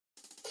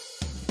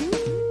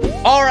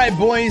All right,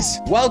 boys,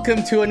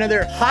 welcome to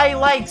another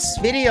highlights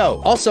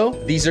video. Also,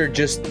 these are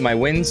just my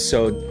wins,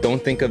 so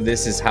don't think of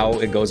this as how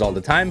it goes all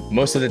the time.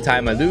 Most of the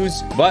time I lose,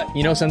 but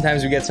you know,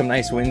 sometimes we get some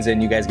nice wins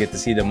and you guys get to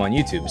see them on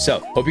YouTube. So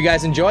hope you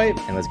guys enjoy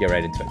and let's get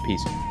right into it.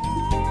 Peace.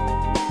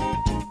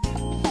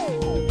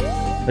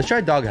 Let's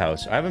try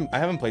Doghouse. I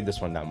haven't played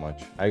this one that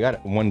much. I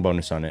got one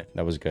bonus on it.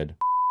 That was good.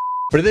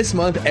 For this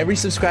month, every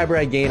subscriber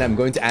I gain, I'm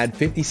going to add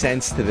 50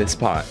 cents to this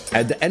pot.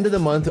 At the end of the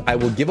month, I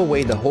will give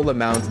away the whole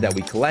amount that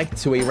we collect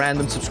to a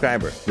random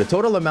subscriber. The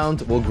total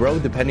amount will grow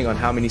depending on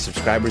how many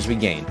subscribers we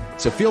gain.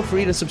 So feel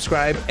free to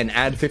subscribe and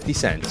add 50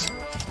 cents.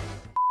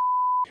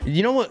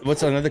 You know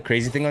what's another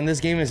crazy thing on this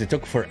game is it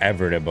took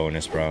forever to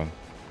bonus, bro.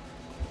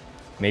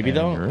 Maybe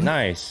though?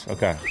 Nice.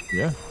 Okay.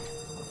 Yeah.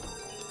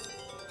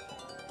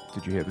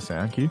 Did you hear the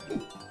sound cue?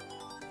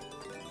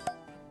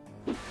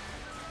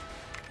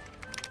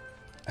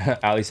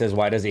 Ali says,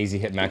 why does AZ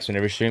hit max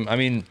whenever stream? I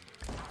mean,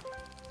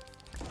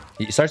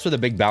 he starts with a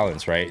big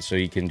balance, right? So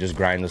he can just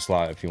grind the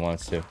slot if he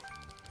wants to.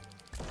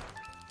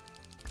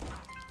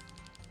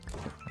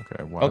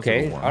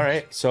 Okay, all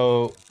right.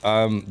 So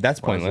that's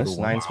pointless.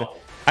 9 spin.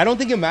 I don't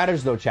think it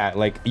matters though, chat.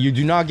 Like, you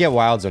do not get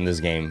wilds on this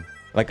game.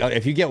 Like,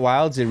 if you get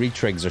wilds, it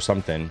re-trigs or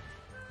something.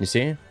 You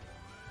see?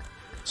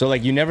 So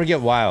like, you never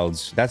get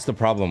wilds. That's the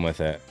problem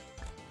with it.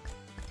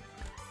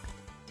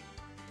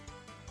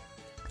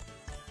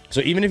 So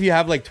even if you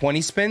have like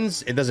 20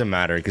 spins, it doesn't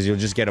matter because you'll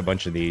just get a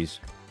bunch of these.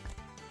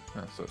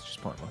 Oh, so it's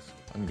just pointless.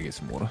 I'm gonna get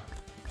some water.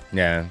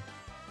 Yeah.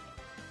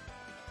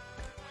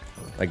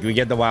 Like we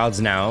get the wilds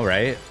now,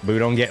 right? But we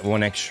don't get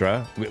one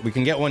extra. We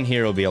can get one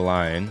here, it'll be a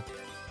line.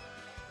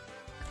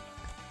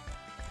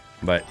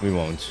 But we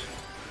won't.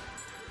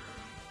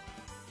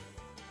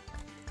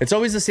 It's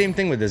always the same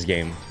thing with this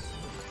game.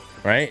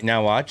 Right?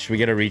 Now watch, we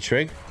get a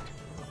retrig.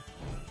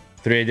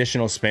 3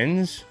 additional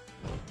spins.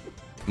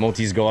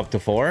 Multis go up to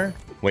 4.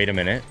 Wait a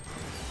minute.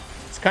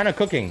 It's kind of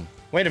cooking.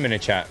 Wait a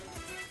minute, chat.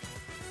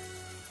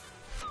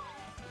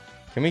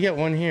 Can we get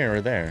one here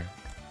or there?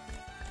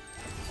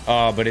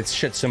 Oh, but it's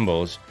shit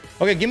symbols.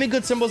 Okay, give me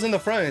good symbols in the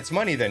front. It's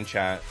money then,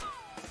 chat.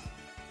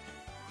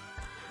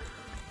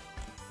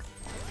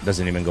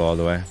 Doesn't even go all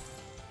the way.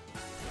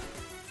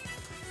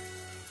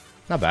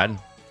 Not bad.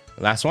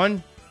 Last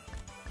one.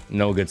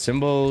 No good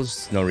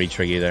symbols. No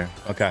retrig either.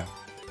 Okay.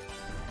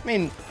 I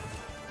mean,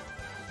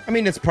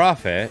 it's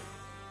profit.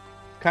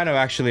 Kind of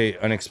actually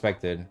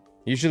unexpected.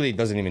 Usually it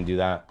doesn't even do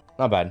that.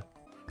 Not bad.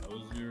 How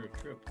was your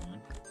trip, man?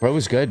 Bro, it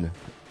was good.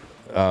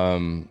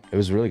 It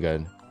was really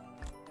good.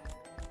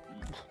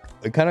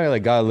 It kind of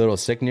like got a little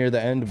sick near the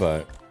end,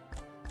 but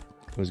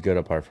it was good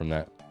apart from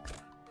that.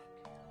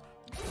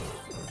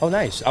 Oh,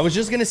 nice. I was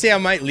just gonna say I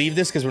might leave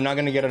this because we're not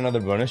gonna get another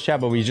bonus chat,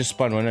 but we just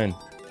spun one in.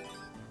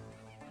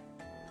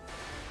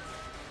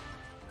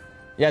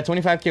 Yeah,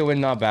 25k win,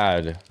 not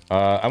bad.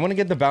 I want to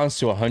get the balance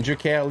to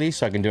 100k at least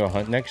so I can do a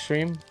hunt next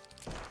stream.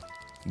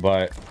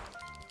 But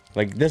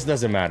like this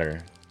doesn't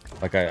matter.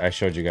 Like I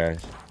showed you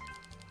guys.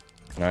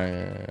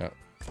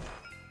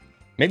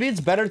 Maybe it's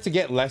better to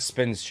get less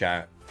spins,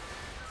 chat.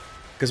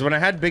 Because when I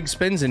had big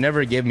spins, it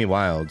never gave me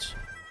wilds.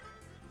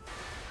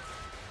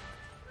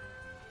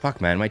 Fuck,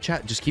 man, my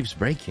chat just keeps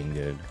breaking,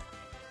 dude.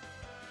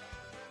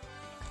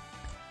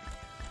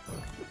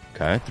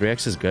 Okay,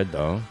 3x is good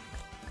though.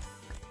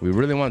 We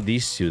really want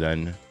these two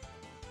then.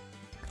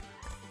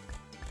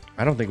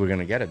 I don't think we're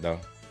gonna get it though.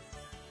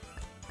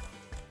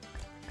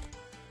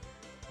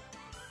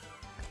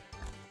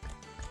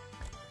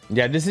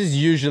 Yeah, this is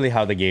usually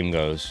how the game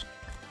goes.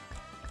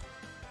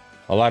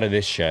 A lot of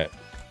this shit.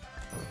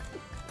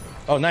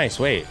 Oh, nice.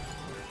 Wait.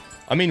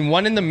 I mean,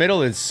 one in the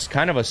middle is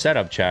kind of a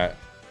setup, chat.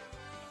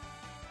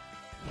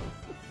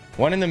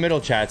 One in the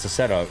middle, chat's a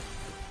setup.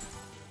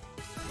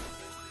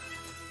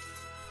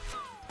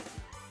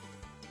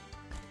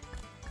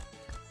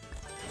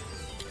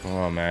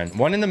 Oh, man.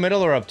 One in the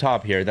middle or up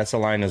top here. That's a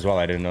line as well.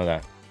 I didn't know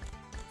that.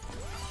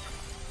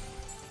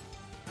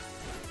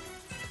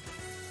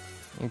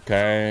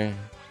 Okay.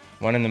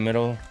 One in the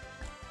middle.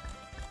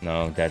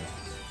 No, dead.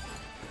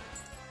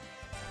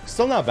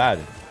 Still not bad.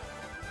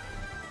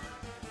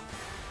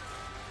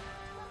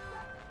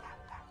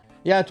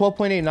 Yeah,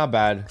 12.8, not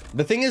bad.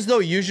 The thing is, though,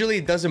 usually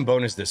it doesn't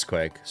bonus this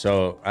quick.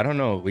 So, I don't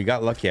know. We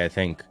got lucky, I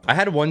think. I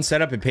had one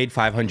setup. It paid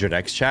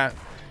 500x, chat.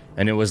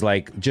 And it was,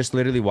 like, just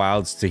literally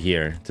wilds to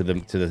here. To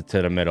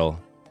the middle.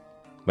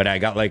 But I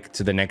got, like,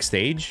 to the next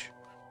stage.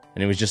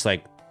 And it was just,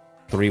 like,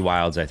 3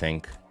 wilds, I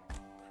think.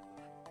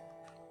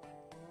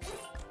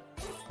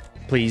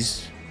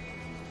 Please.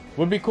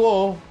 Would be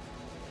cool.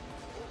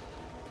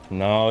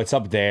 No, it's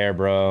up there,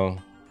 bro.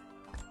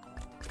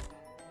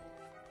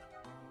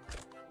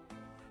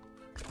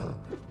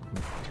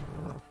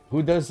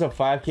 Who does the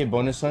 5k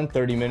bonus on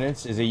 30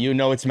 minutes? Is it you?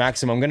 No, it's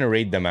Maxim. I'm gonna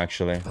raid them,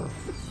 actually.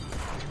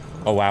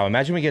 Oh, wow.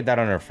 Imagine we get that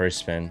on our first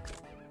spin.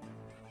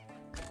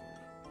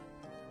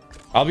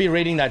 I'll be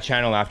raiding that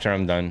channel after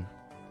I'm done.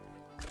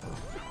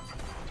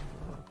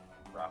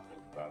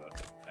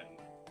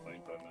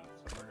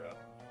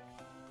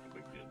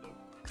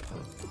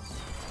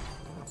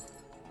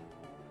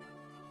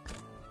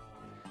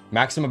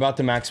 Maxim about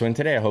to max win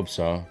today? I hope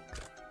so.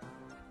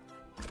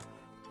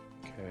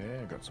 Okay,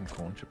 I got some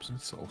corn chips and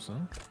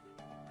salsa.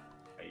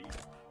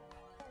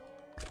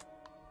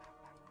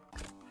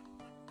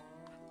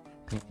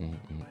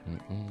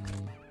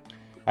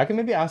 I can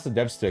maybe ask the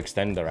devs to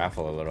extend the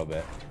raffle a little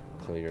bit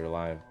until you're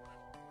live.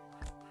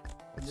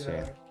 Let's see.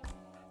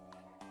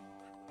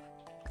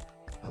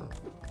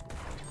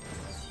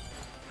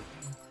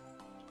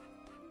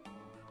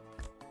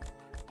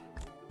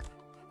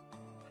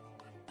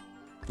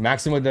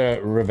 Maxim with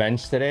the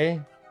revenge today.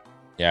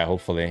 Yeah,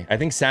 hopefully. I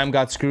think Sam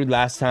got screwed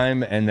last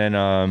time, and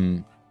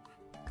then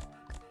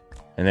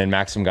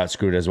Maxim got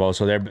screwed as well.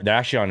 So they're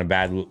actually on a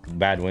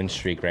bad win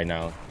streak right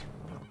now.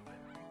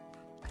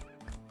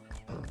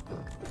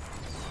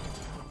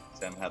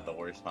 Sam had the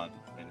worst hunt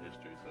in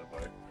history so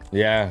far.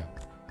 Yeah.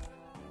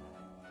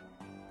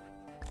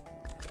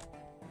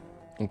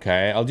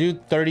 Okay, I'll do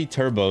 30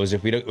 turbos.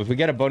 If we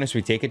get a bonus,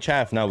 we take it,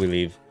 chat. If not, we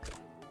leave.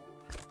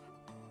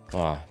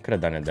 Oh, could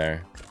have done it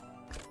there.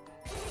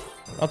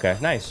 Okay,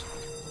 nice.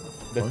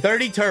 The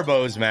 30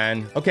 turbos,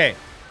 man. Okay,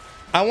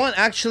 I want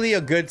actually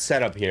a good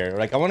setup here.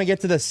 Like, I want to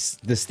get to the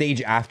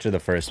stage after the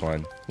first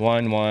one.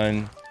 1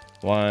 1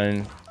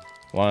 1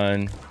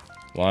 1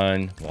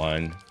 1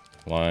 1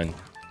 1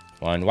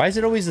 1. Why is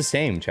it always the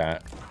same,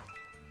 chat?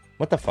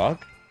 What the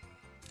fuck?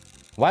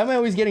 Why am I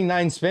always getting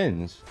 9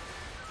 spins?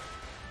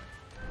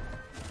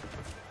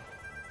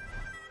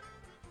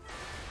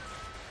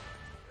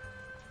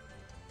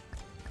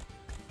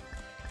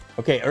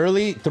 Okay,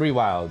 early 3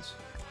 wilds.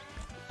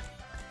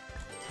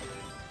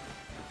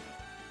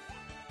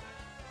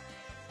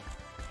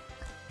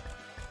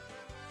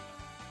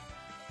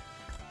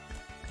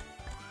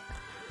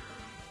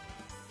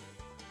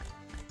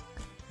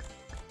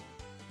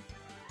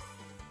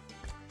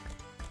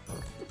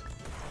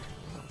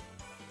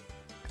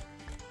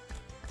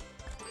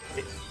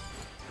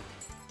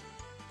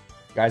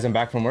 Guys, I'm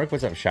back from work.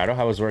 What's up, Shadow?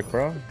 How was work,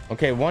 bro?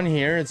 Okay, 1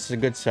 here. It's a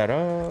good setup.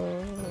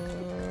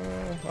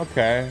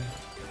 Okay.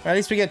 At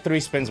least we get 3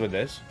 spins with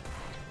this.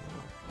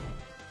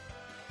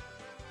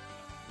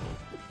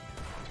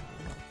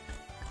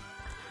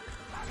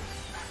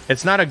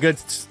 It's not a good,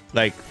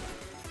 like...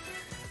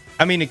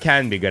 I mean, it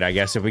can be good, I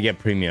guess, if we get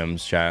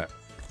premiums, chat.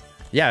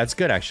 Yeah, it's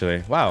good,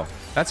 actually. Wow.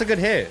 That's a good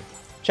hit.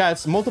 Chat,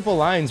 it's multiple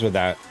lines with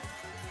that.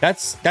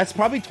 That's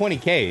probably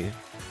 20k.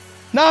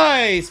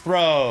 Nice,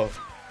 bro!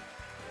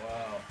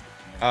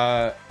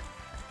 Wow.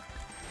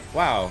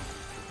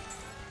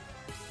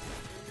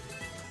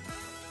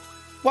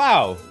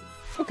 Wow.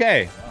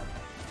 Okay.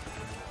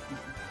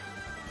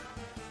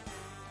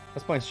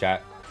 That's points,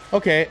 chat.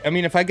 Okay, I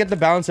mean, if I get the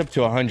balance up to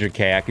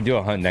 100k, I can do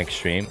a hunt next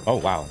stream. Oh,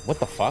 wow. What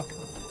the fuck?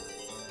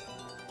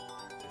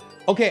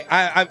 Okay,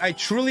 I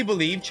truly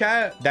believe,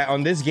 chat, that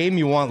on this game,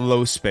 you want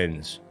low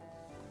spins.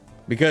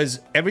 Because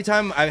every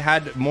time I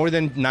had more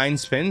than 9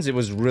 spins, it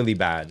was really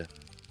bad.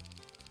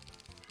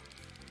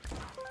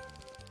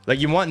 Like,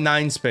 you want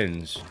 9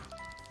 spins.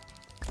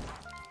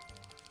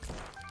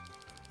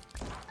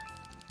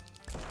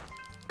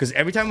 Because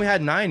every time we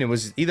had 9, it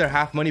was either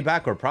half money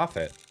back or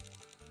profit.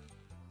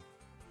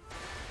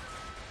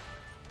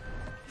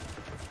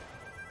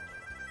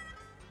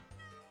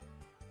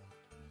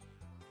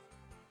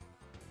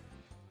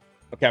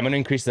 Okay, I'm going to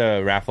increase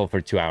the raffle for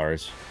 2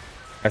 hours.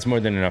 That's more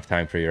than enough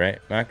time for you, right,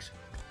 Max?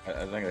 I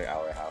think like an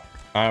hour and a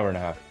half. Hour and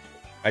a half.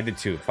 I did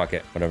 2. Fuck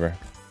it. Whatever.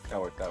 That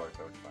works fine.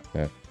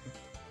 Yeah.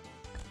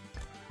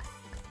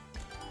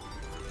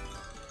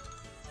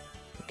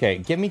 Okay,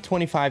 give me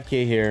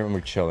 25k here and we're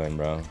chilling,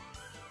 bro.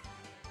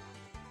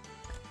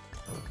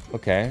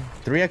 Okay,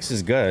 3x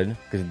is good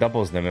because it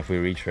doubles them if we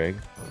retrig.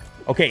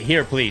 Okay,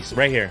 here, please,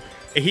 right here.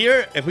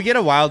 Here, if we get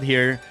a wild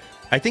here,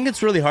 I think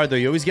it's really hard though.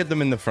 You always get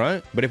them in the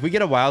front, but if we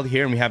get a wild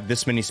here and we have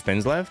this many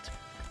spins left,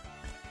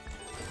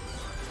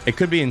 it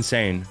could be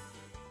insane.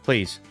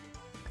 Please.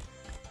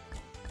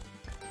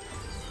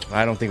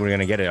 I don't think we're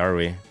gonna get it, are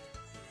we?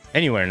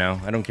 Anywhere now,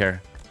 I don't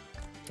care.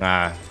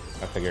 Ah,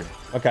 I figured.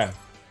 Okay.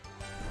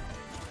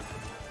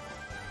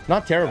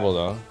 Not terrible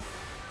though.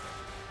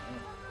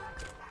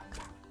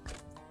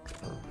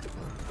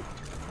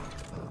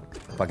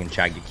 Fucking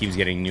chat keeps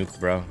getting nuked,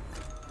 bro.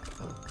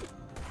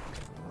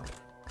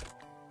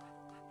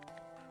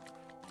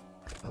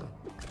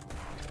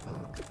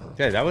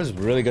 Okay, that was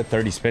really good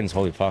 30 spins.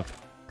 Holy fuck.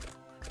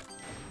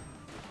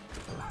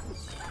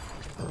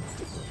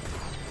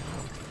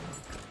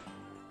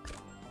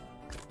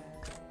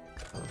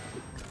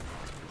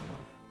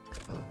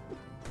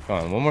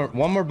 Come on,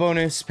 one more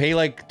bonus. Pay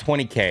like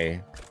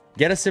 20k.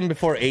 Get us in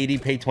before 80.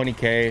 Pay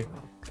 20k,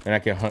 and I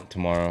can hunt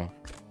tomorrow.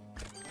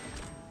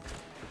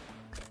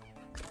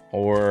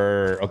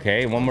 Or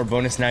okay, one more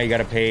bonus now. You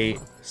gotta pay.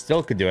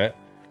 Still could do it.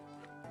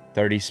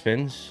 30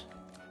 spins.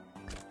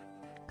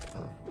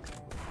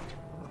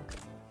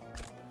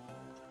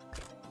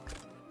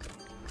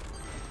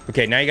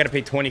 Okay, now you gotta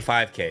pay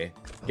 25k.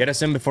 Get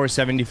us in before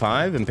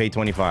 75 and pay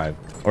 25.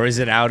 Or is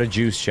it out of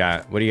juice,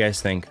 chat? What do you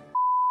guys think?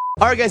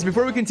 Alright guys,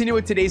 before we continue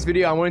with today's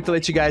video, I wanted to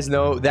let you guys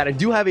know that I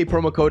do have a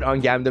promo code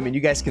on Gamdom and you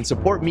guys can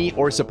support me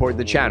or support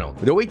the channel.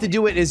 The way to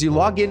do it is you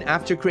log in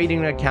after creating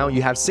an account.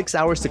 You have 6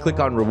 hours to click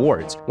on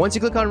rewards. Once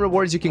you click on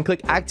rewards, you can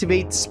click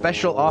activate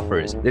special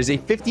offers. There's a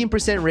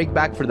 15% rake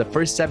back for the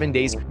first 7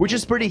 days, which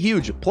is pretty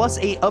huge, plus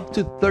a up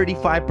to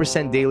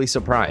 35% daily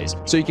surprise.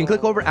 So you can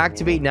click over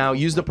activate now,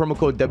 use the promo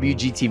code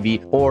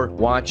WGTV or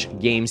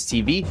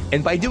WatchGamesTV,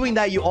 and by doing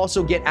that, you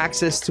also get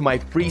access to my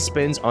free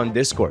spins on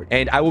Discord.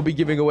 And I will be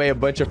giving away a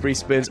bunch of free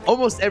spins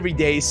almost every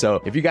day.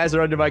 So if you guys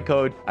are under my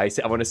code, I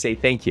want to say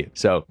thank you.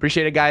 So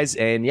appreciate it, guys.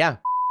 And yeah,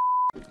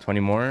 20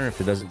 more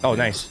if it doesn't. Oh,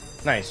 nice.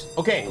 Nice.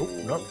 Okay.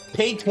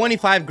 Pay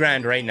 25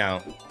 grand right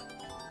now.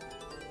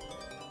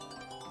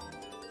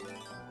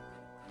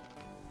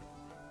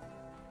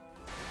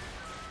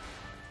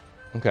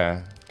 Okay.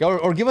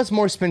 Or give us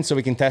more spins so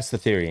we can test the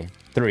theory.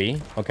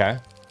 3. Okay.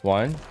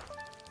 1.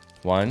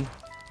 1.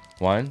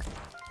 1.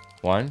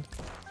 1.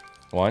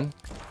 1.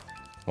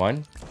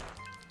 1.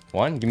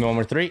 1. Give me one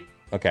more 3.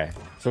 Okay,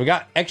 so we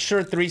got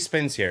extra 3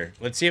 spins here.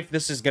 Let's see if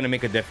this is gonna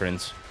make a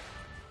difference.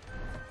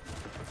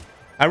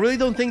 I really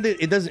don't think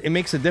that it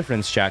makes a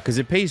difference, chat, because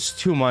it pays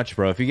too much,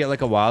 bro. If you get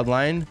like a wild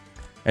line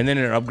and then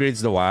it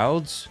upgrades the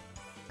wilds,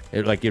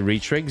 it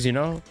retrigs, you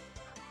know?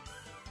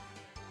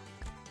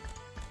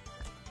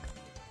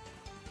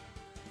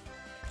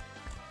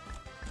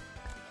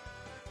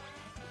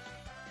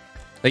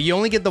 Like you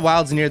only get the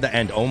wilds near the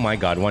end. Oh my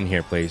god, 1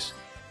 here, please.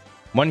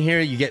 1 here,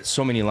 you get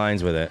so many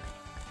lines with it.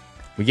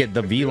 We get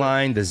the V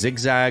line, the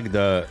zigzag,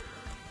 the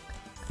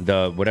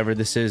whatever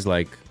this is,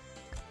 like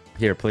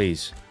here,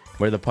 please.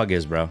 Where the pug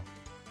is, bro.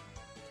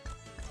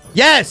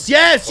 Yes,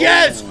 yes,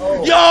 yes!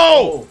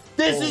 Yo!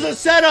 This is a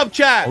setup,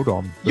 chat! Hold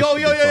on.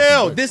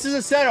 Yo! This is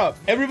a setup.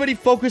 Everybody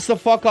focus the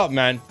fuck up,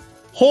 man.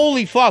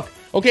 Holy fuck.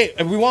 Okay,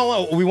 we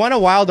want a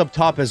wild up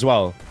top as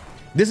well.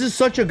 This is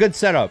such a good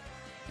setup.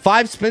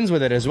 5 spins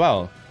with it as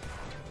well.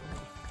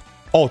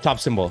 Oh,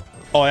 top symbol.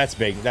 Oh, that's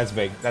big. That's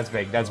big. That's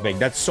big. That's big.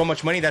 That's so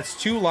much money.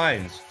 That's 2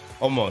 lines.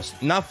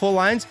 Almost. Not full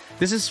lines.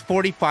 This is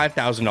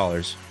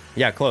 $45,000.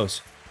 Yeah,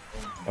 close.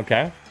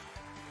 Okay.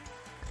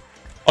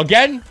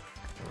 Again?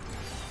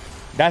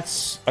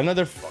 That's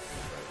another...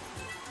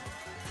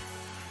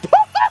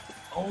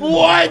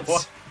 What?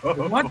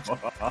 What?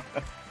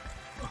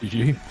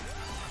 GG.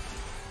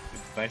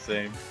 Nice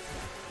aim.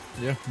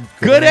 Yeah.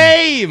 Good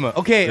aim!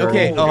 Okay,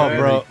 okay. Oh, Oh,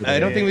 bro. good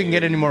I don't think we can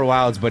get any more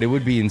wilds, but it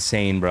would be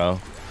insane, bro.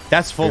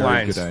 That's full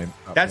lines.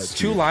 That's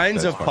 2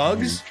 lines of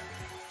pugs,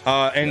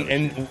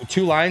 and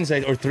 2 lines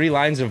or 3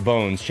 lines of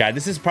bones, Chad.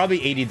 This is probably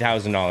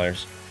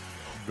 $80,000.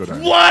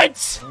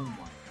 What?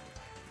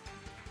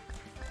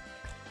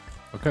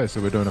 Okay,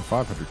 so we're doing a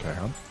 500k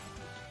hunt.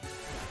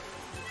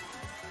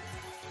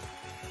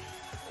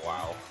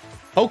 Wow.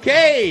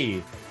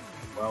 Okay.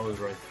 Wow was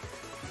right.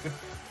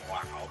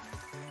 Wow.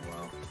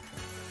 Wow.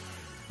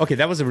 Okay,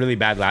 that was a really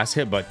bad last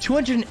hit, but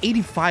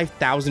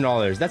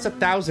 $285,000. That's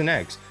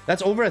 1,000x.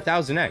 That's over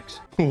 1,000x.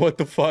 What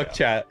the fuck,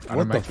 chat?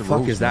 What the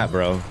fuck is that,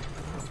 bro?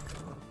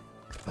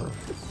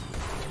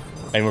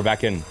 And we're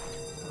back in.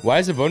 Why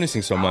is it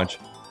bonusing so much?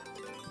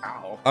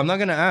 Ow. I'm not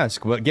gonna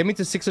ask, but get me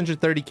to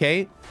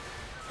 630k.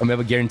 I'm gonna have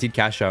a guaranteed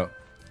cash out.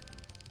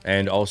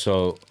 And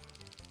also,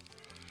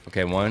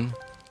 okay, 1.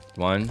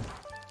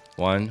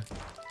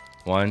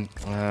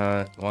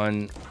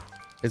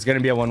 It's gonna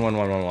be a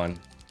 1.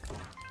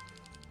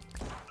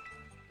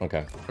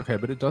 Okay. Okay,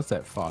 but it does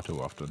that far too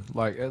often.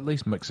 Like, at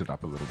least mix it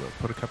up a little bit.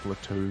 Put a couple of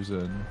 2s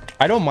in.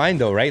 I don't mind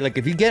though, right? Like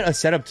if you get a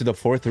setup to the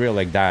 4th reel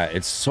like that,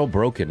 it's so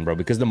broken, bro,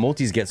 because the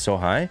multis get so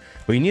high.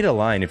 But you need a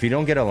line. If you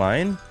don't get a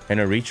line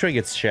and a retrig,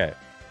 it's shit.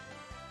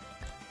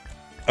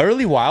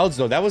 Early wilds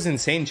though, that was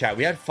insane, chat.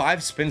 We had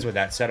 5 spins with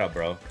that setup,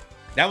 bro.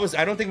 That was,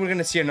 I don't think we're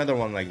gonna see another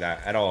one like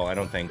that at all. I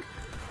don't think.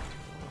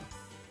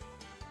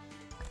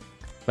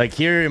 Like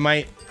here, it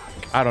might,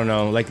 I don't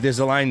know. Like there's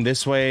a line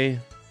this way.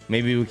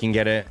 Maybe we can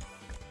get it.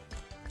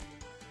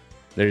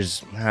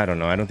 There's, I don't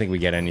know. I don't think we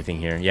get anything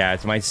here. Yeah,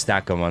 it might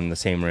stack them on the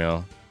same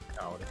reel.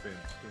 Oh, it depends.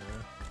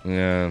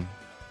 Yeah.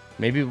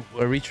 Maybe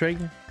a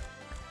retrig?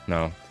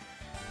 No.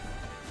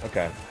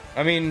 Okay.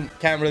 I mean,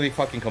 can't really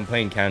fucking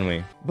complain, can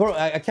we? Bro,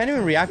 I can't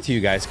even react to you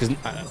guys because...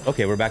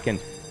 okay, we're back in.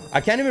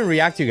 I can't even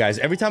react to you guys.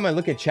 Every time I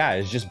look at chat,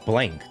 it's just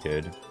blank,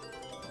 dude.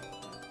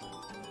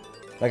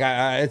 Like,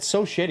 it's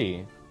so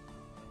shitty.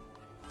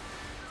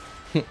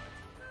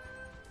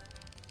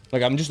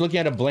 Like, I'm just looking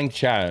at a blank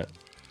chat.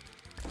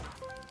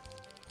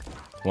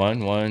 1.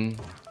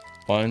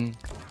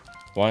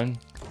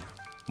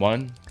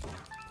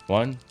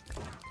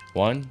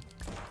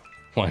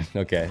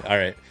 Okay, all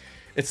right.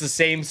 It's the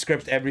same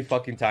script every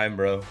fucking time,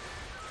 bro.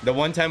 The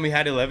one time we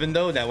had 11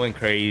 though, that went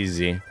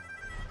crazy.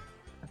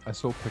 I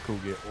saw Pickle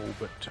get all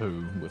but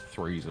 2 with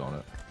 3s on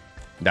it.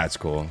 That's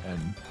cool.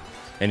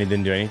 And it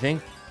didn't do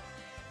anything.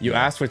 You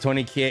asked for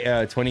 20k.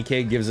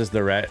 20k gives us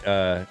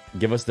the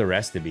give us the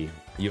rest to be.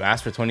 You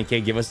asked for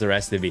 20k. Give us the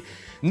rest to be.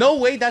 No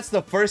way. That's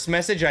the first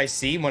message I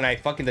see when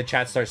the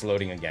chat starts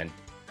loading again.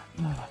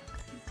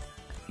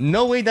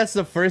 No way. That's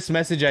the first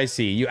message I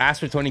see. You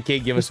asked for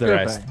 20k. Give us the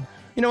rest.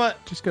 You know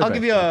what? Just go I'll back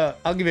give you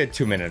to a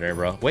 2-minute,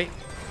 bro. Wait.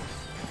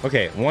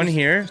 Okay, one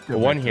here, Go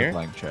one back to here.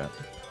 blank chat.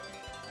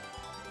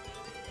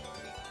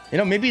 You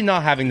know, maybe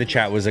not having the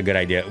chat was a good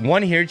idea.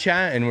 One here,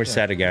 chat, and we're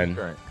set again.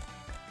 Great.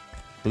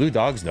 Blue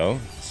dogs, though.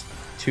 It's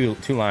two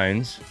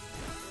lines.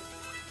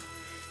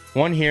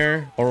 One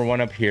here or one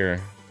up here.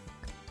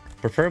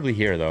 Preferably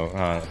here, though.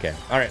 Okay.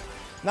 All right.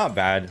 Not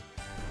bad.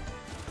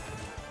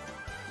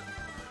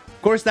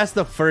 Of course, that's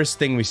the first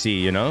thing we see,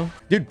 you know?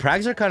 Dude,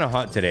 Prags are kind of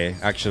hot today,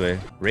 actually.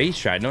 Raise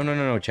chat.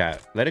 No,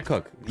 chat. Let it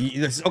cook.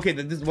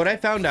 Okay, what I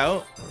found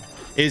out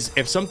is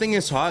if something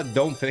is hot,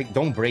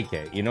 don't break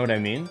it. You know what I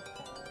mean?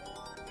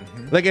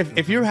 Like,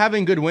 if you're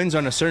having good wins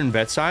on a certain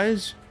bet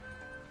size...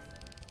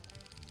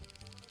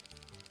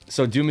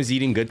 So, Doom is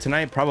eating good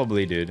tonight?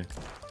 Probably, dude.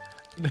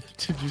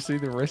 Did you see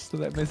the rest of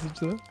that message,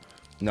 though?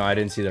 No, I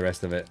didn't see the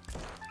rest of it.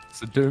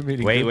 So, Doom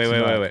eating Wait.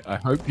 I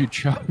hope you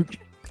choke.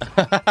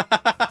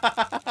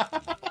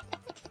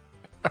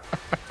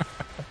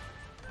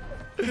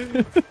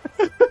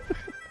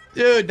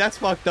 Dude, that's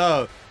fucked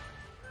up.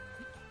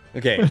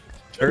 Okay.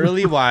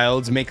 Early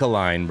wilds make a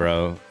line,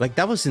 bro. Like,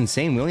 that was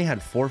insane. We only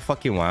had 4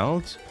 fucking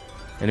wilds.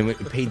 And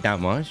it paid that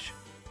much.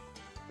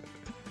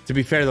 To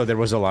be fair, though, there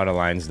was a lot of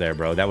lines there,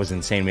 bro. That was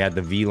insane. We had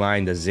the V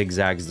line, the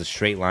zigzags, the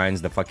straight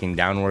lines, the fucking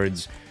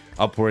downwards,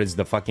 upwards,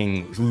 the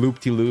fucking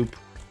loop-de-loop.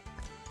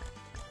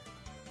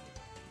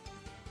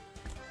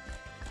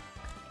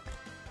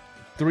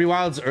 Three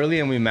wilds early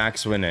and we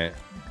max win it.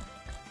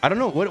 I don't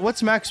know.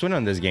 What's max win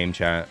on this game,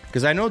 chat?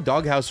 Because I know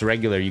Doghouse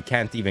regular, you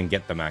can't even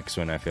get the max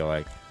win, I feel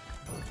like.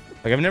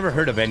 Like, I've never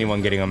heard of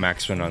anyone getting a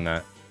max win on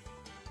that.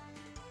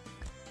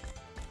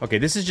 Okay,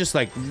 this is just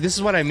like... This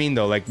is what I mean,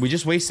 though. Like, we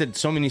just wasted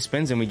so many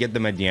spins and we get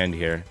them at the end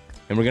here.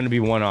 And we're going to be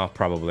one off,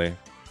 probably.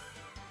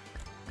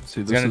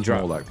 See, this is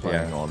more like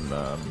playing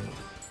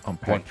on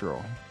pack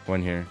draw.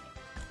 One here.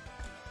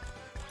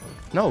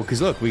 No,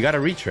 because look, we got a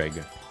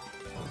retrig.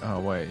 Oh,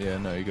 wait. Yeah,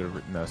 no, you got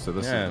to... No, so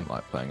this isn't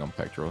like playing on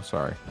pack draw.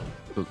 Sorry.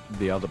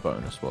 The other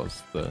bonus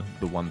was the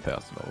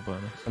 $1,000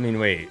 bonus. I mean,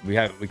 wait.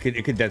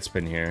 It could dead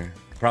spin here.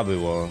 Probably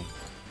will.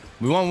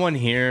 We want one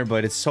here,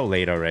 but it's so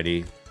late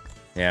already.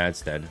 Yeah,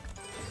 it's dead.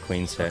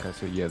 Queen set. Okay,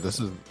 so yeah, this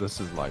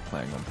is like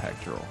playing on pack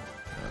draw.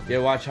 Yeah,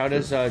 watch. How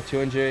does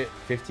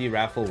 250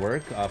 raffle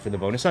work for the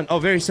bonus hunt? Oh,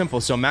 very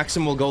simple. So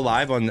Maxim will go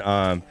live on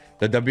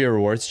the W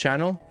Rewards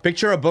channel.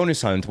 Picture a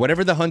bonus hunt.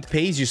 Whatever the hunt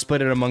pays, you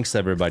split it amongst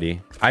everybody.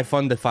 I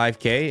fund the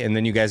 5K, and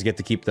then you guys get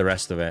to keep the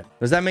rest of it.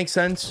 Does that make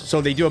sense? So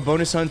they do a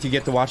bonus hunt. You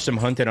get to watch them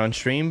hunt it on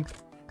stream.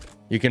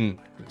 You can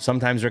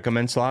sometimes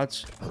recommend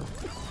slots,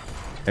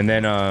 and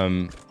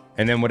then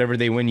whatever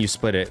they win, you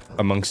split it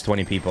amongst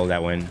 20 people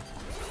that win.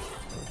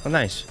 Oh,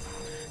 nice.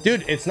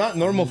 Dude, it's not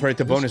normal for it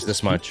to bonus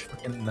this much.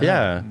 No,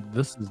 yeah.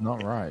 This is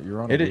not right.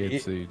 You're on a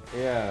weird seed.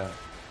 Yeah.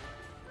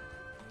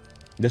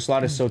 This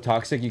slot is so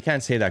toxic. You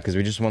can't say that because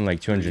we just won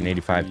like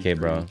 285K,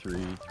 bro.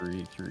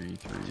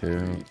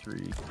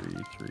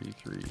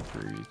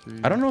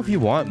 I don't know if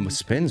you want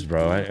spins,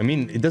 bro. I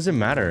mean, it doesn't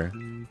matter.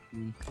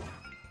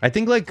 I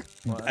think like...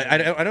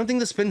 I don't think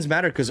the spins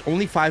matter because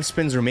only 5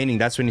 spins remaining.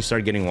 That's when you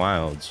start getting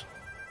wilds.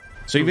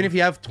 So even if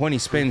you have 20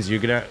 spins, you're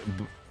gonna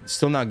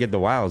still not get the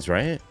wilds,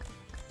 right?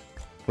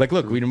 Like,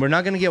 look, we're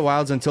not gonna get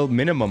wilds until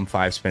minimum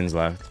 5 spins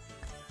left.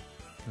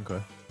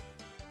 Okay.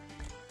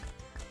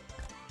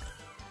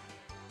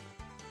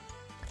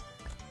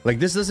 Like,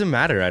 this doesn't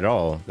matter at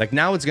all. Like,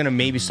 now it's gonna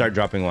maybe start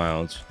dropping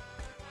wilds.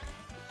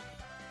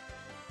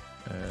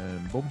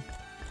 And boom.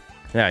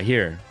 Yeah,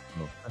 here.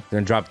 Oh.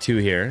 Then drop 2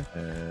 here.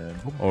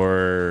 And boom.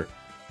 Or...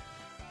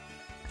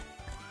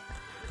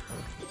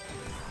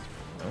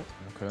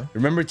 Okay.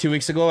 Remember 2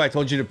 weeks ago I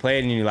told you to play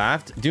it and you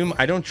laughed? Doom,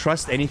 I don't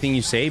trust anything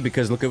you say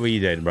because look at what you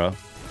did, bro.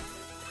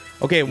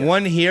 Okay, yeah.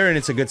 1 here and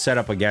it's a good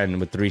setup again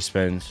with 3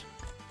 spins.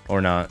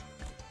 Or not.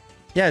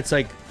 Yeah, it's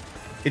like...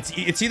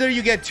 It's either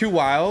you get 2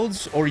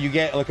 wilds or you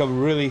get like a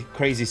really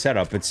crazy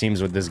setup, it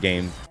seems, with this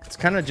game. It's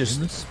kind of just...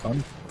 The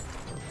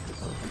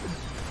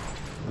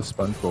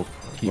SpongeBob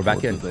keyboard we're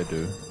back in. That they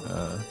do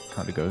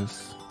kind of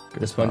goes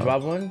the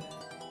SpongeBob one?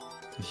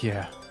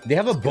 Yeah. They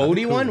have a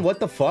Bodhi cool. one? What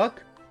the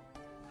fuck?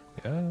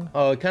 Yeah.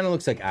 Oh, it kind of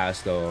looks like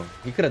ass, though.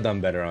 You could have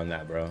done better on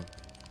that, bro.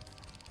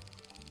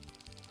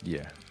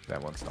 Yeah,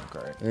 that one's not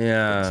great.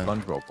 Yeah. The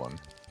SpongeBob one.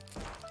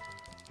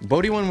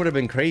 Bodhi one would have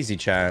been crazy,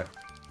 chat.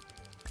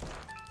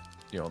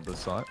 You on this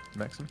side,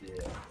 Maxim?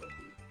 Yeah.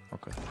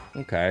 Okay.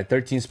 Okay,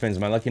 13 spins.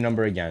 My lucky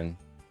number again.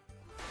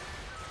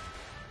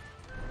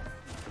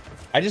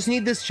 I just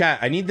need this, chat.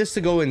 I need this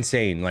to go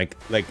insane. Like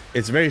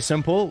it's very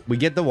simple. We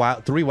get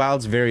the 3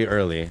 wilds very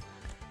early.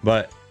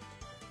 But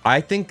I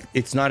think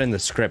it's not in the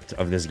script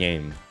of this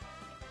game.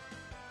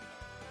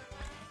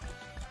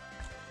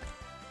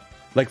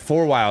 Like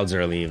 4 wilds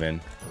early even.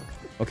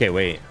 Okay,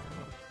 wait.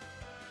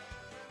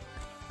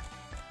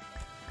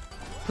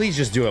 Please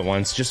just do it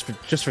once, just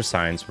for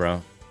science,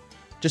 bro.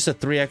 Just a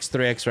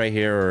 3x right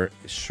here, or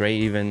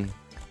straight even.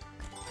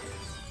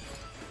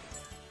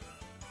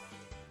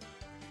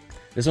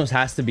 This one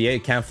has to be it.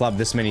 It can't flop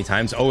this many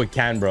times. Oh, it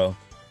can, bro.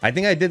 I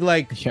think I did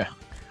like... Yeah.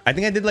 I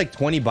think I did like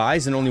 20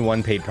 buys and only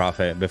one paid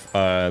profit,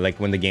 like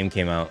when the game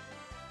came out.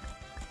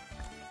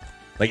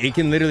 Like, it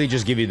can literally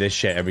just give you this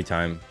shit every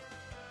time.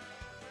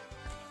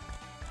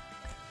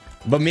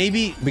 But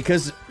maybe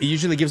because it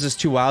usually gives us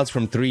 2 wilds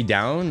from 3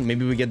 down,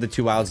 maybe we get the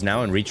 2 wilds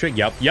now and retrig.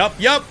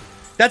 Yup.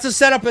 That's a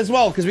setup as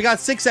well, because we got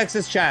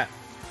 6x's, chat.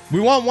 We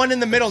want one in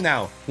the middle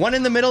now. One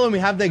in the middle, and we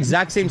have the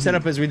exact same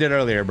setup as we did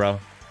earlier, bro.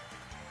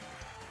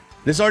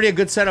 This is already a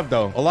good setup,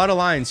 though. A lot of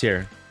lines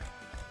here.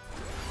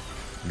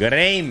 Good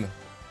aim.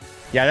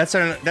 Yeah, that's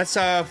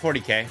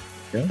 40k.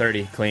 Yeah.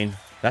 30 clean.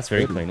 That's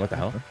very clean. What the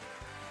hell?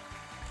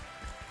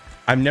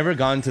 I've never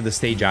gone to the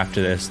stage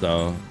after this,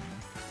 though.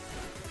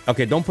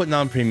 Okay, don't put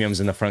non-premiums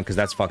in the front, because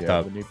that's fucked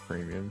up. We need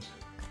premiums.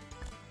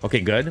 Okay,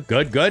 good.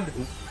 Good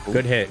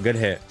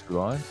hit. 2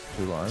 lines.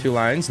 2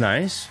 lines,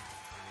 nice.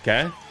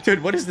 Okay.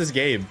 Dude, what is this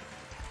game?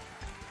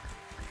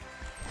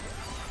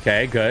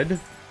 Okay, good.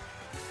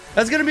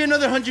 That's gonna be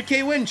another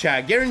 100k win,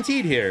 chat.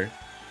 Guaranteed here.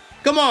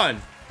 Come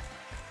on.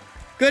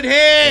 Good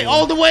hit!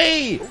 All the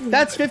way!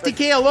 That's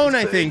 50k alone,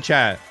 I think,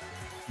 chat.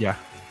 Yeah.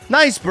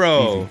 Nice,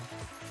 bro. Easy.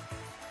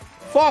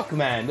 Fuck,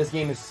 man. This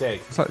game is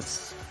sick. It's like,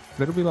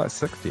 it'll be like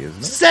 60,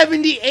 isn't it?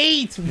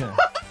 78! Yeah.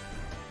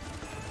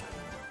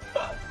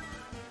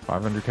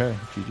 500k.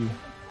 GG.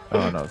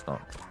 Oh, no, it's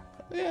not.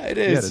 Yeah, it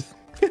is.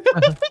 Yeah,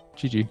 it is.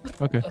 GG.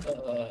 Okay.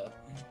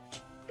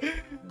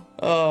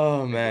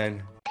 Oh,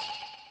 man.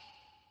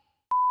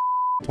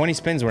 20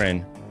 spins we're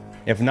in.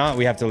 If not,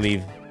 we have to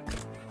leave.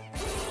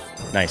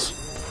 Nice.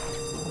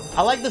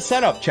 I like the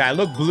setup, chat.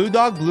 Look, blue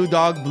dog,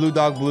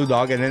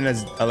 and then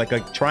there's like a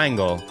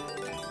triangle.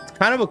 It's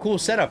kind of a cool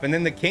setup. And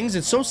then the kings,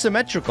 it's so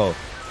symmetrical.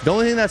 The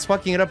only thing that's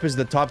fucking it up is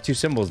the top 2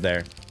 symbols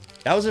there.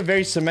 That was a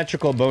very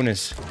symmetrical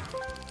bonus.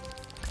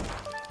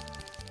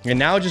 And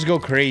now just go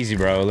crazy,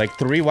 bro. Like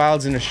 3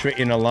 wilds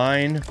in a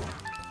line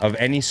of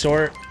any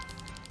sort,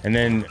 and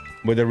then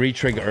with a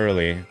retrig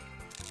early.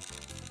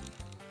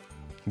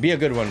 Be a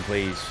good one,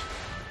 please.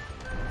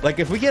 Like,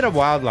 if we get a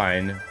wild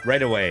line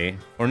right away,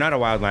 or not a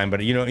wild line,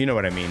 but you know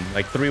what I mean.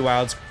 Like 3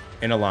 wilds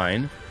in a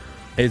line,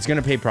 it's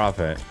gonna pay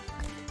profit.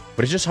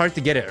 But it's just hard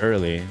to get it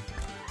early.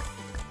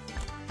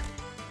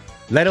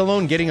 Let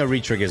alone getting a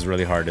retrig is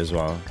really hard as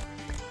well.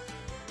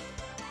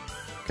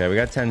 Okay, we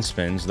got 10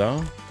 spins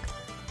though.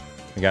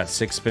 We got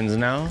 6 spins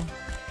now.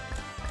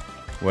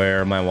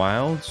 Where are my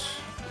wilds?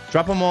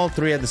 Drop them all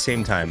 3 at the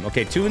same time.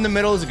 Okay, 2 in the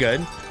middle is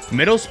good.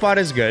 Middle spot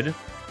is good.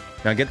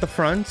 Now get the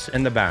front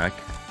and the back.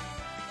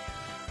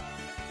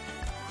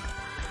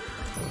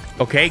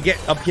 Okay, get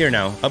up here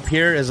now. Up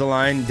here is a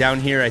line. Down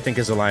here, I think,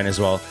 is a line as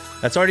well.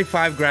 That's already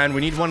 5 grand.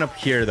 We need one up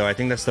here, though. I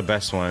think that's the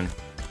best one.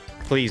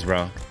 Please,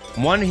 bro.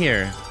 One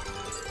here.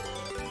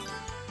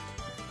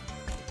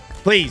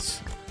 Please.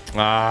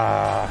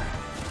 Ah.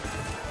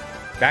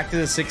 Back to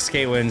the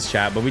 6k wins,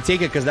 chat. But we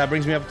take it because that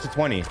brings me up to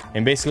 20.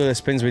 And basically, the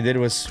spins we did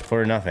was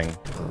for nothing.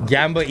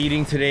 Gamba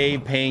eating today,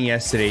 paying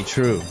yesterday.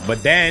 True.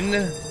 But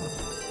then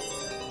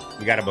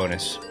we got a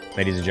bonus,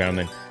 ladies and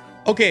gentlemen.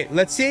 Okay,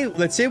 let's say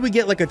we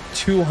get like a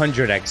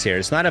 200x here.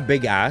 It's not a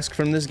big ask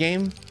from this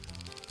game.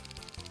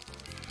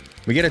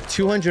 We get a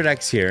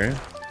 200x here.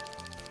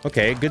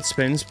 Okay, good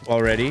spins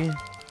already.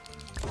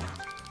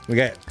 We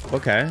get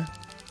okay.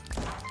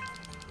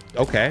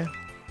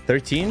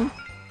 13.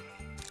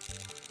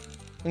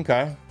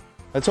 Okay,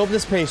 let's hope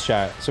this pays,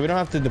 chat, so we don't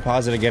have to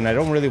deposit again. I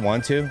don't really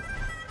want to.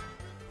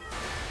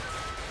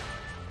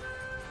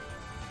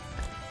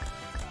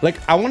 Like,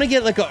 I want to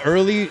get like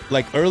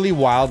early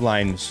wild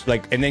lines,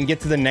 like, and then get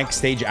to the next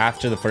stage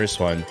after the first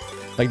one.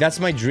 Like, that's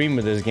my dream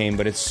with this game,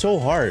 but it's so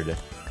hard.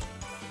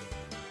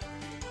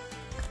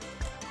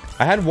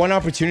 I had one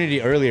opportunity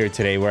earlier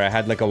today where I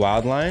had like a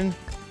wild line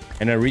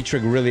and a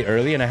retrig really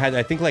early, and I had,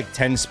 I think, like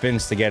 10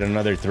 spins to get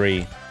another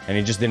 3, and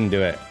it just didn't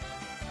do it.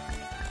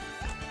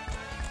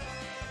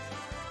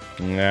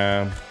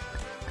 Nah.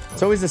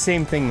 It's always the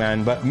same thing,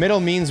 man, but middle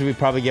means we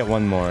probably get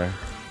one more.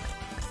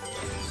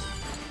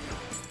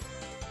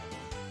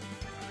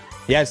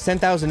 Yeah, it's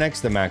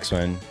 10,000x the max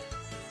win.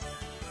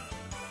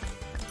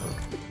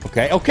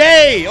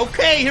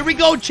 Okay, here we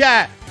go,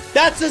 chat.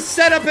 That's a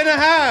setup and a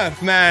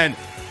half, man.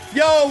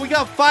 Yo, we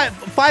got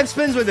five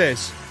spins with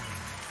this.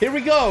 Here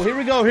we go.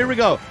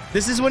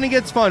 This is when it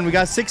gets fun. We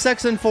got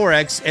 6x and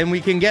 4x, and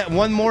we can get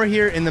one more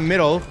here in the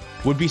middle.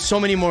 Would be so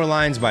many more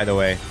lines, by the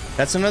way.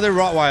 That's another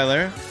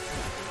Rottweiler.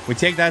 We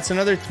take, that's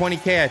another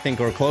 20k, I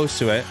think, or close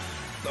to it.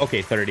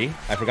 Okay, 30.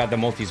 I forgot the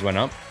multis went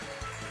up.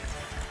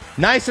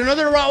 Nice,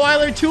 another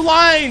Rottweiler, 2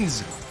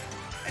 lines.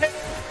 Hey.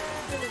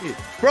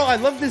 Bro, I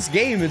love this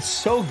game. It's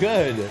so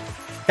good.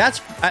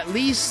 That's at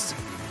least...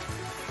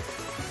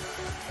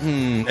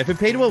 if it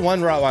paid with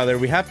 1 Rottweiler,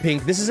 we have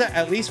pink. This is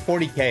at least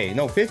 40k.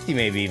 No, 50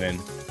 maybe even.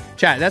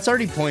 Chat, that's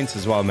already points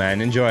as well, man.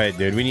 Enjoy it,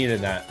 dude. We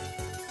needed that.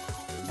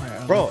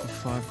 Bro,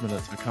 5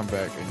 minutes to come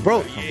back.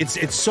 Bro,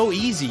 it's so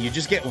easy. You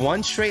just get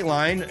 1 straight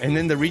line, and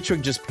then the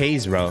retrig just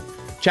pays, bro.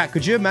 Chat,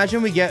 could you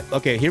imagine we get...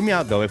 Okay, hear me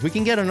out, though. If we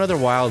can get another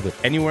wild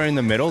anywhere in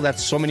the middle,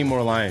 that's so many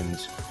more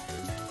lines.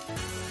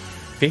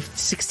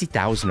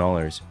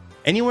 $60,000.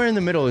 Anywhere in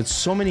the middle, it's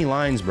so many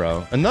lines,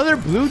 bro. Another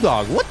blue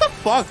dog. What the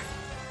fuck?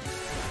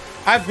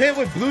 I've hit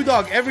with blue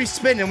dog every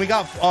spin, and we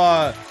got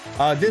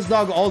this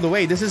dog all the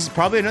way. This is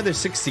probably another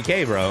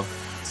 60K, bro.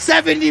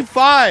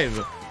 75.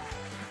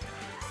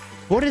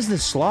 What is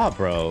this slot,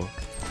 bro?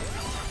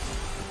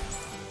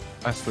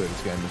 I swear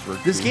this game is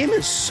rigged. This game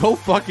is so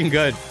fucking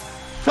good.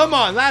 Come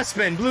on, last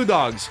spin, blue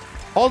dogs.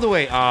 All the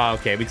way.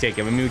 Okay, we take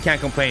it. I mean, we can't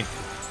complain.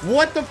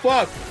 What the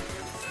fuck?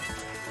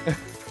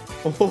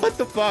 What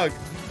the fuck?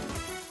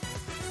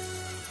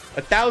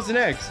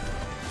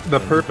 1000x. The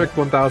perfect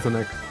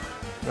 1000x.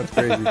 That's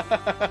crazy.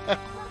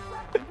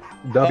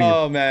 W.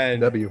 Oh, man.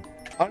 W.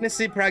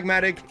 Honestly,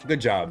 pragmatic. Good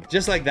job.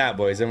 Just like that,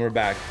 boys. And we're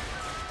back.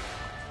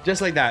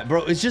 Just like that.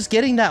 Bro, it's just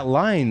getting that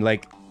line.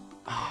 Like,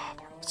 oh,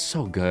 it's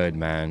so good,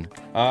 man.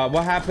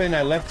 What happened?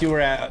 I left you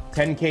were at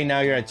 10K.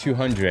 Now you're at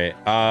 200.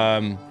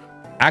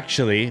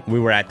 Actually, we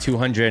were at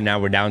 200. Now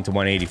we're down to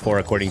 184,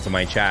 according to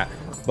my chat.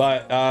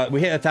 But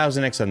we hit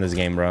 1000x on this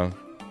game, bro.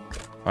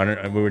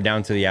 We were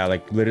down to, yeah,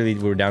 like, literally,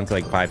 we were down to,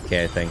 like,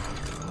 5K, I think.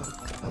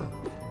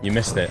 You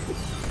missed it.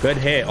 Good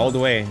hit all the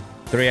way.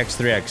 3x,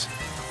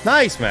 3x.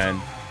 Nice,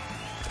 man.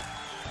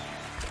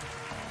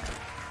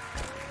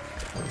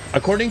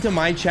 According to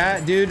my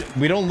chat, dude,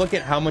 we don't look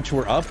at how much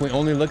we're up. We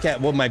only look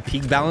at what my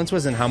peak balance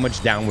was and how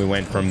much down we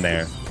went from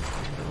there.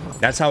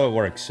 That's how it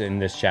works in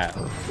this chat,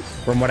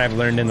 from what I've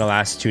learned in the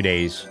last 2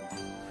 days.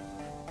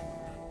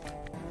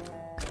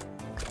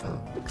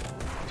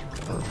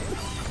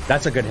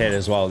 That's a good hit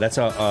as well. That's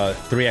a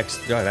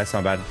 3x. Oh, that's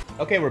not bad.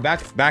 Okay, we're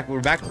back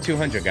to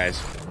 200,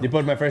 guys. You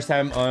put my first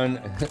time on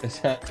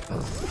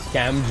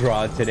scam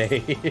draw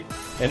today.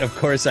 And of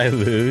course I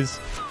lose.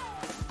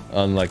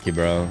 Unlucky,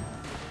 bro.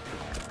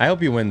 I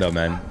hope you win though,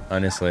 man.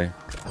 Honestly.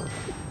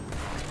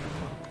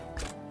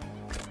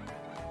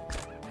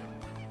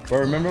 But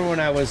remember when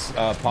I was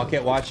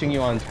pocket watching you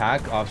on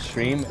Pack off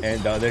stream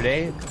and the other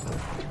day?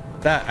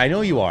 That I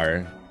know you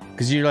are.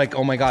 Because you're like,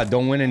 oh my god,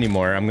 don't win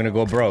anymore. I'm gonna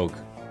go broke.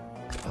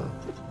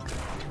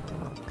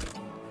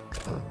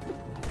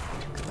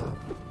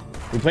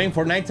 We playing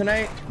Fortnite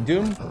tonight,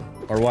 Doom,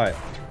 or what?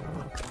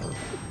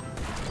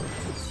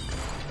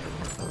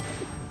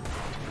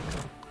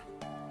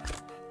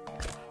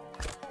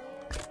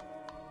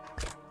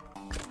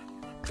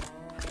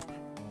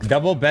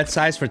 Double bet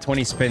size for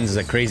 20 spins is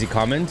a crazy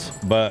comment,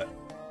 but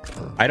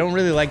I don't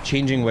really like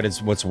changing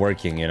what's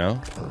working, you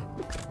know?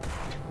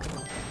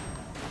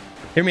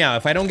 Hear me out.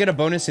 If I don't get a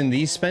bonus in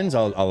these spins,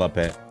 I'll up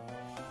it.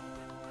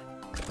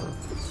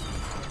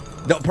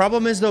 The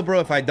problem is though,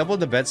 bro, if I double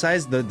the bet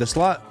size, the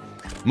slot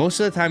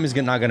most of the time is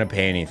not gonna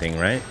pay anything,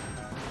 right?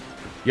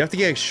 You have to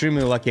get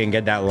extremely lucky and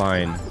get that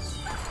line.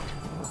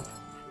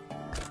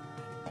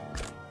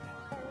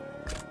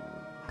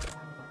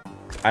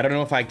 I don't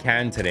know if I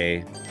can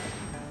today.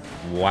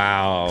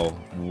 Wow,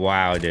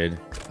 wow, dude.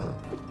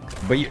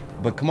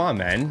 But come on,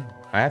 man.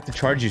 I have to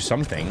charge you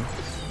something.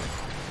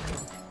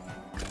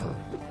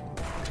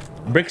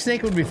 Brick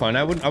Snake would be fun.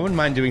 I wouldn't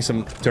mind doing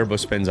some turbo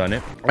spins on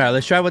it. All right,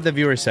 let's try what the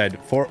viewer said.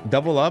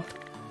 Double up,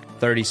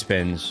 30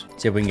 spins.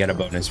 See if we can get a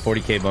bonus.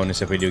 40K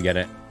bonus if we do get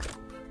it.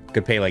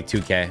 Could pay like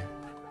 2K.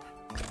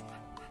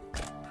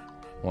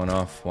 One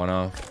off, one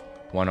off,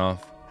 one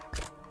off.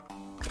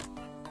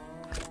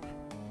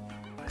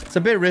 It's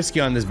a bit risky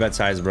on this bet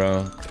size,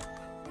 bro.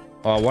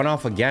 Oh, one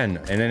off again,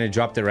 and then it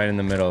dropped it right in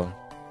the middle.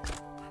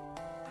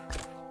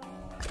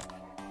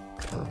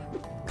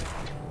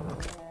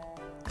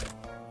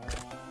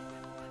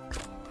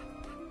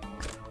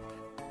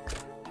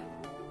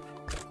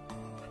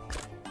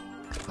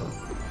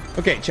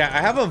 Okay, chat, I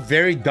have a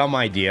very dumb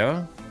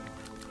idea.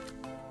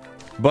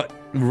 But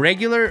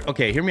regular...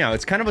 Okay, hear me out.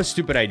 It's kind of a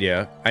stupid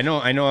idea. I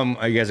know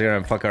you guys are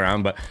gonna fuck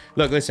around, but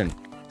look, listen.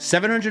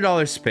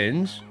 $700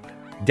 spins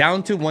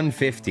down to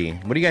 150.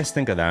 What do you guys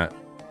think of that?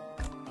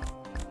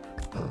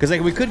 Because,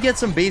 like, we could get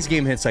some base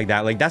game hits like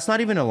that. Like, that's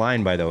not even a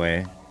line, by the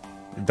way.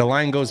 The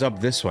line goes up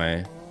this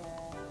way.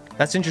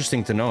 That's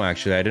interesting to know,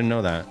 actually. I didn't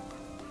know that.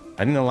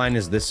 I think the line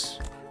is this...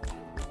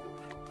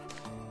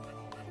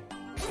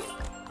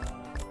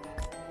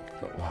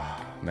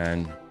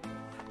 Man,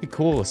 be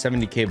cool.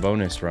 70K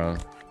bonus, bro.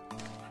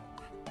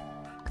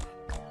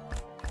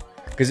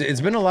 Because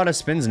it's been a lot of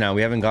spins now.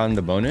 We haven't gotten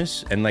the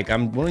bonus, and like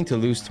I'm willing to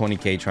lose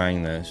 20K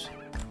trying this.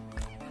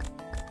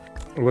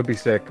 It would be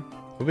sick.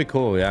 It would be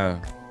cool,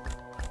 yeah.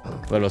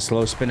 A little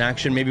slow spin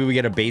action. Maybe we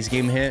get a base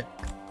game hit.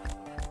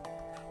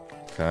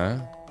 Okay.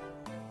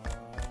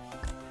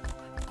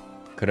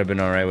 Could have been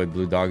all right with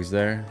blue dogs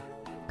there.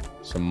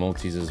 Some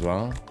multis as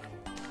well.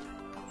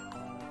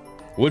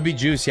 Would be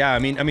juice, yeah. I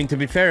mean, to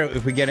be fair,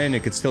 if we get in,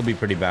 it could still be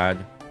pretty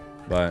bad,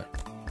 but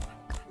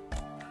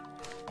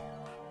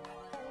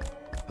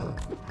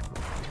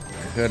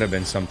could have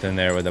been something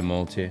there with a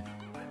multi.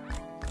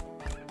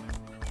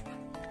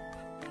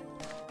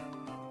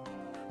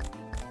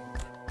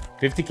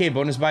 $50K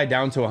bonus buy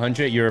down to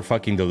 100. You're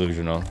fucking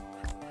delusional.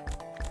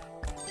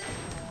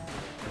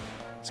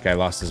 This guy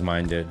lost his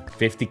mind, dude.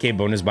 50K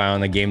bonus buy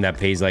on a game that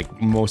pays like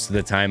most of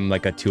the time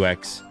like a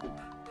 2x.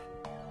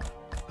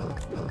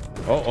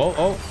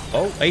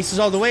 Oh, aces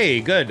all the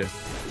way. Good.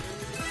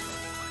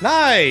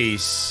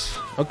 Nice.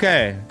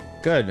 Okay,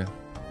 good.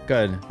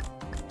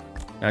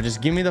 Now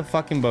just give me the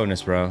fucking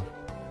bonus, bro.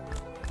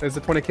 Is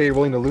the 20K you're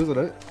willing to lose with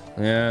it?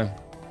 Yeah.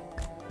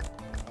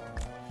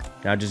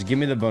 Now just give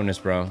me the bonus,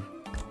 bro.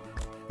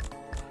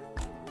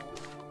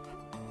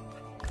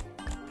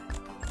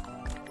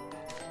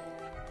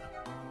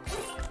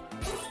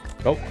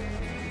 Oh.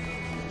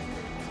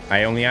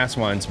 I only asked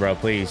once, bro,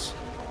 please.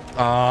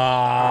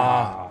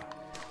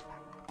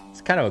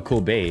 It's kind of a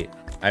cool bait.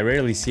 I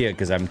rarely see it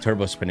because I'm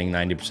turbo spinning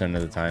 90%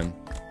 of the time.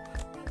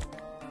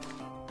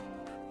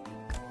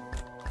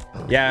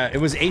 Yeah, it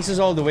was aces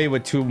all the way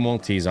with 2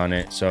 multis on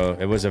it, so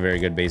it was a very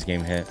good base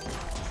game hit.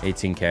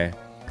 18K.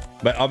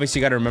 But obviously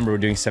you gotta remember we're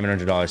doing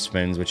 $700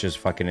 spins, which is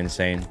fucking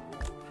insane.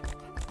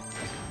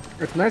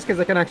 It's nice because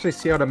I can actually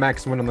see how to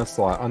max win on this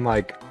slot,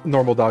 unlike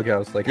normal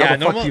doghouse. Like, Yeah, how the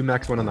normal- fuck do you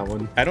max win on that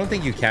one? I don't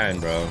think you can,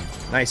 bro.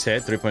 Nice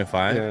hit,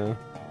 3.5. Yeah.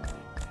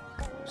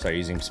 Start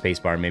using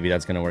spacebar, maybe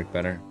that's gonna work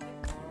better.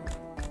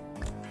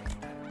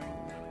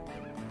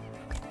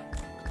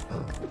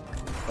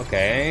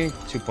 Okay,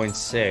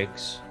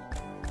 2.6.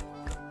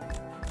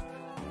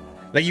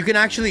 Like, you can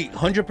actually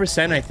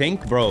 100%, I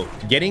think, bro,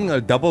 getting a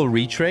double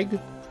retrig.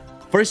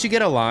 First you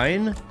get a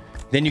line,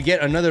 then you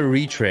get another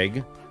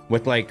retrig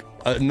with like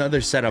another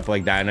setup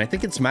like that, and I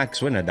think it's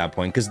max win at that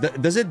point. Because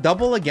does it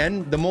double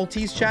again, the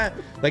multis, chat?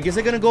 Like, is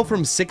it gonna go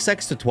from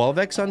 6x to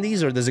 12x on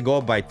these, or does it go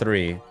up by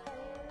 3?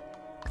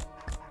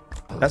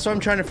 That's what I'm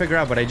trying to figure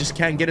out, but I just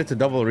can't get it to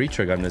double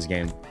retrig on this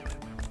game.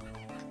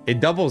 It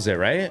doubles it,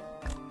 right?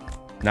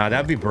 Nah,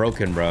 that'd be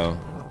broken, bro.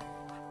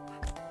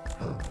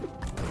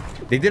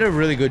 They did a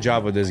really good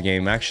job with this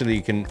game. Actually,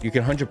 you can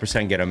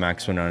 100% get a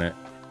max win on it.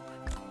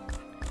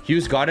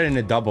 Hughes got it and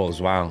it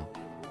doubles. Wow.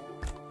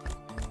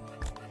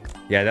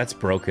 Yeah, that's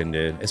broken,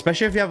 dude.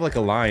 Especially if you have like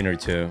a line or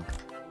two.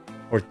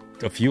 Or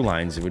a few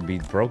lines, it would be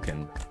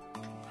broken.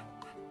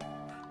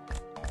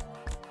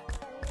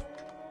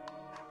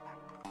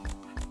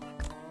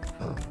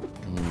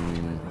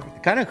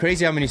 Kind of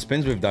crazy how many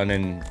spins we've done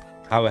and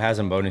how it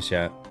hasn't bonus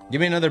yet. Give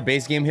me another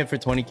base game hit for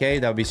 20K.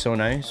 That would be so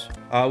nice.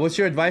 What's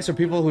your advice for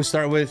people who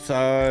start with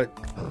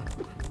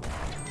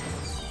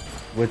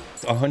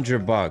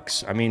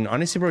 $100? I mean,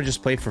 honestly, bro,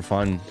 just play for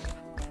fun.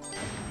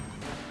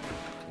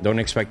 Don't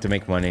expect to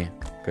make money,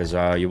 because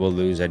you will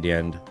lose at the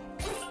end.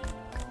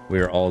 We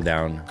are all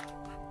down.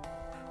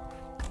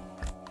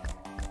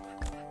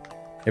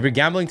 If you're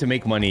gambling to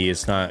make money,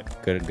 it's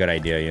not good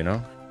idea, you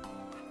know?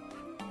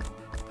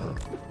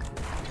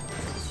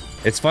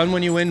 It's fun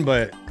when you win,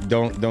 but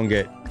don't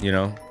get, you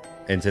know,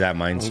 into that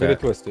mindset. Don't get it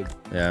twisted.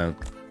 Yeah.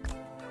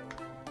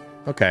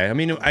 Okay, I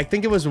mean, I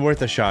think it was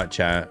worth a shot,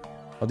 chat.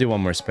 I'll do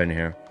one more spin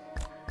here.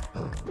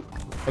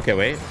 Okay,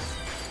 wait.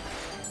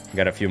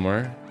 Got a few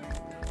more.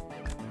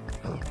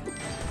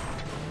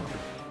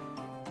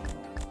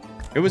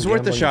 It was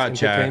worth a shot,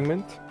 chat.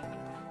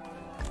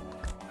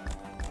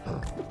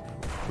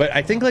 But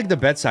I think, like, the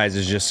bet size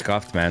is just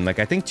scuffed, man. Like,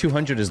 I think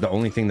 200 is the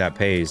only thing that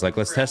pays. Like,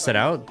 let's test it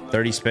out.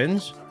 30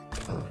 spins.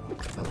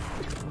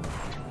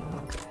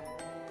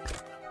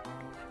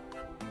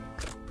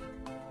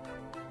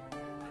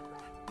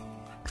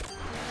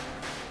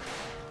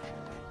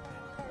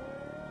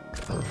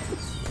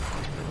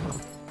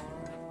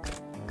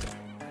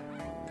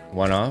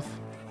 One off.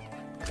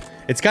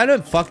 It's kind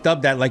of fucked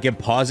up that, like, it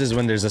pauses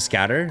when there's a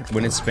scatter,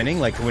 when it's spinning.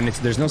 Like, when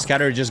there's no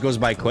scatter, it just goes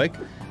by quick.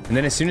 And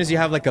then as soon as you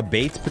have, like, a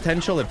bait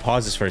potential, it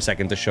pauses for a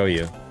second to show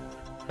you.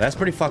 That's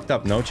pretty fucked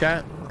up, no,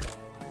 chat?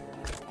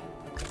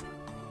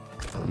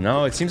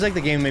 No, it seems like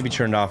the game may be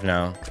turned off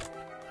now.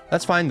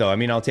 That's fine, though. I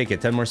mean, I'll take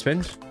it. 10 more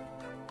spins.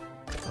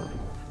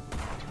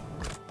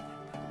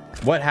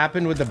 What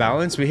happened with the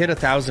balance? We hit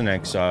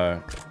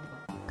 1000x.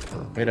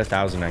 We hit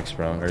 1000x,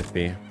 bro. Earth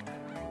B.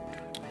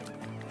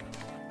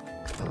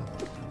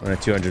 On a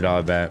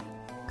 $200 bet.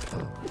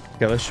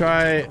 Okay, let's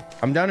try.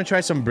 I'm down to try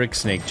some brick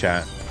snake,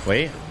 chat.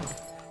 Wait.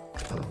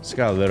 Just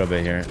got a little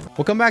bit here.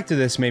 We'll come back to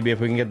this maybe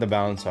if we can get the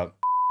balance up.